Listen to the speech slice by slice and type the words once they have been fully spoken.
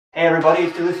Hey everybody,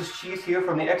 it's Delicious Cheese here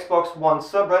from the Xbox One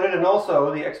subreddit and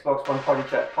also the Xbox One Party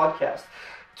Chat podcast.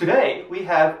 Today we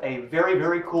have a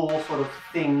very cool sort of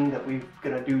thing that we're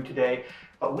going to do today,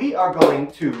 but we are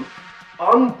going to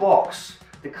unbox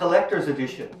the collector's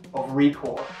edition of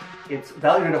Recore. It's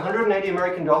valued at 180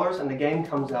 American dollars and the game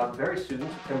comes out very soon,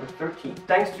 September 13th.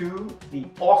 Thanks to the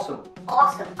awesome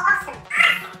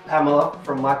Pamela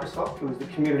from Microsoft, who is the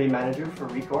community manager for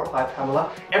Recore. Hi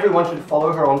Pamela. Everyone should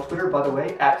follow her on Twitter, by the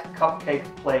way, at Cupcake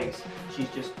Plays. She's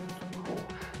just cool.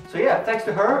 So yeah, thanks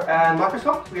to her and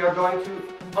Microsoft, we are going to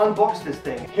unbox this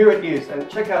thing. Here it is, and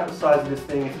check out the size of this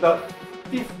thing. It's about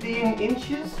 15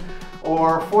 inches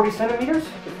or 40 centimeters,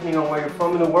 depending on where you're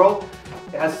from in the world.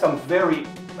 It has some very,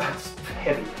 it's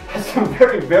heavy, it has some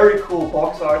very cool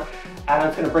box art. And I'm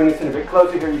just going to bring this in a bit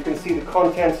closer here. You can see the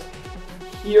contents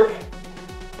here.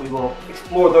 We will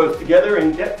explore those together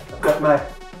in depth. I've got my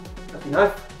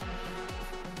knife.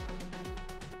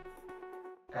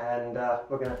 And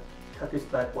we're going to cut this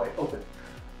bad boy open.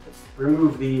 Let's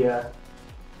remove the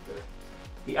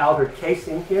outer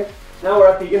casing here. Now we're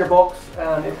at the inner box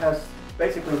and it has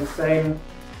basically the same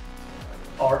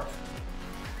art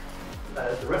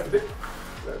as the rest of it.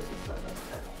 Where is this?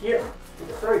 Here, at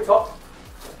the very top.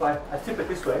 If I tip it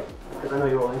this way, because I know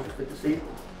you're all interested to see,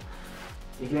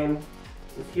 the game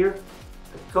is here at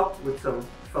the top with some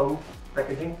foam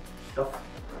packaging stuff.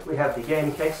 We have the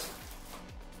game case.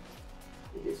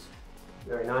 It is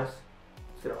very nice.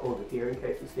 Just gonna hold it here in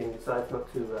case this thing decides not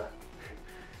to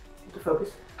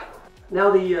focus.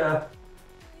 Now the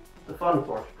fun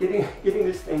part, getting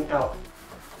this thing out.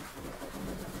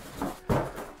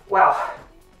 Wow.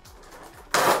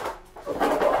 So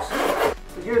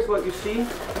here's what you see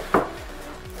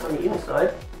on the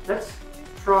inside. Let's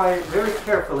try very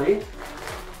carefully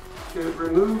to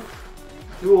remove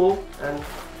Dual and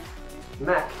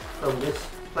Mac from this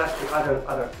plastic. I don't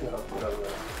know.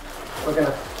 We're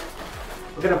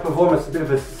gonna perform a bit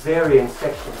of a cesarean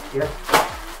section here.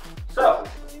 So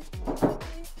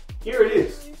here it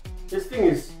is. This thing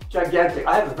is gigantic.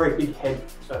 I have a very big head,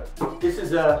 so this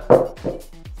is a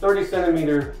 30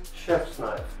 centimeter chef's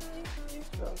knife.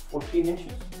 14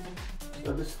 inches.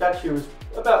 So the statue is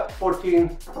about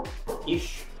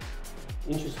 14-ish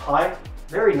inches high.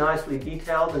 Very nicely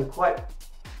detailed and quite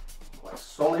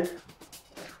solid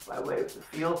by way of the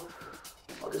feel.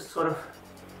 I'll just sort of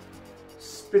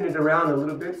spin it around a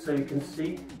little bit so you can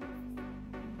see.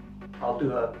 I'll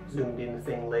do a zoomed in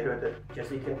thing later that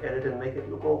Jessy can edit and make it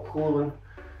look all cool and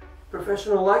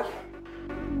professional like.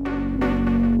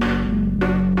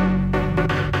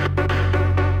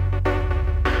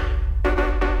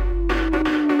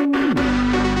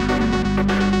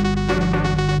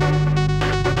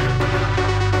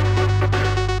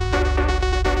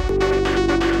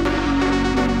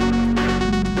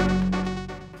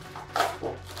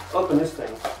 Open this thing.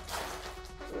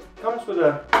 So it comes with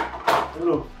a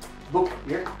little book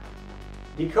here.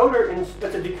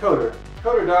 That's a decoder.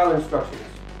 Decoder dial instructions.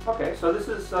 Okay, so this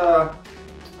is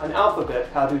an alphabet,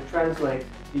 how to translate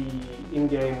the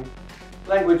in-game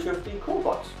language of the cool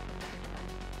bots.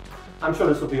 I'm sure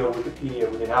this will be on Wikipedia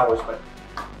within hours, but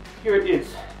here it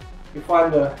is. You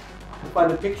find the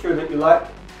picture that you like,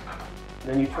 and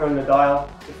then you turn the dial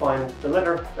to find the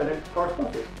letter that it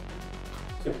corresponds to.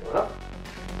 Simple enough.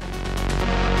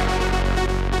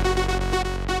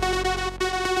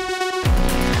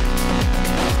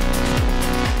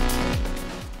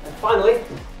 Finally,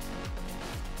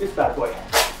 this bad boy.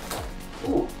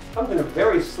 Ooh, comes in a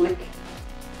very slick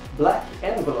black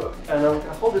envelope. And I'll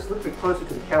hold this a little bit closer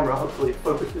to the camera, hopefully it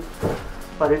focuses.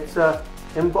 But it's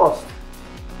embossed.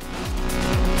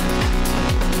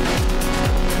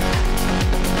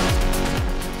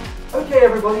 Okay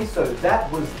everybody, so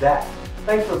that was that.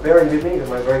 Thanks for bearing with me with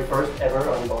my very first ever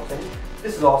unboxing.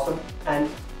 This is awesome, and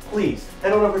please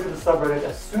head on over to the subreddit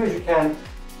as soon as you can.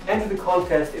 Enter the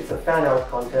contest, it's a fan art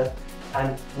contest,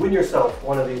 and win yourself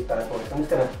one of these bad boys. I'm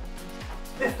just going to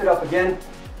lift it up again,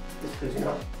 just because, you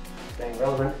know, staying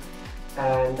relevant.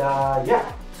 And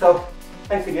yeah, so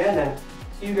thanks again, and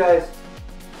see you guys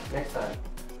next time.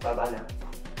 Bye bye now.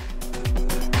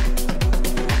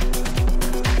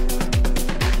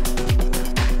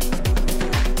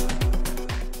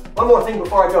 One more thing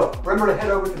before I go. Remember to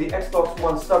head over to the Xbox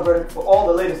One subreddit for all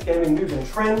the latest gaming news and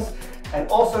trends. And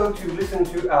also to listen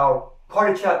to our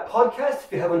Party Chat podcast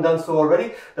if you haven't done so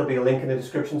already. There'll be a link in the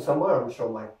description somewhere. I'm sure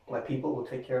my people will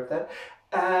take care of that.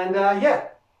 And yeah,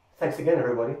 thanks again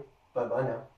everybody. Bye bye now.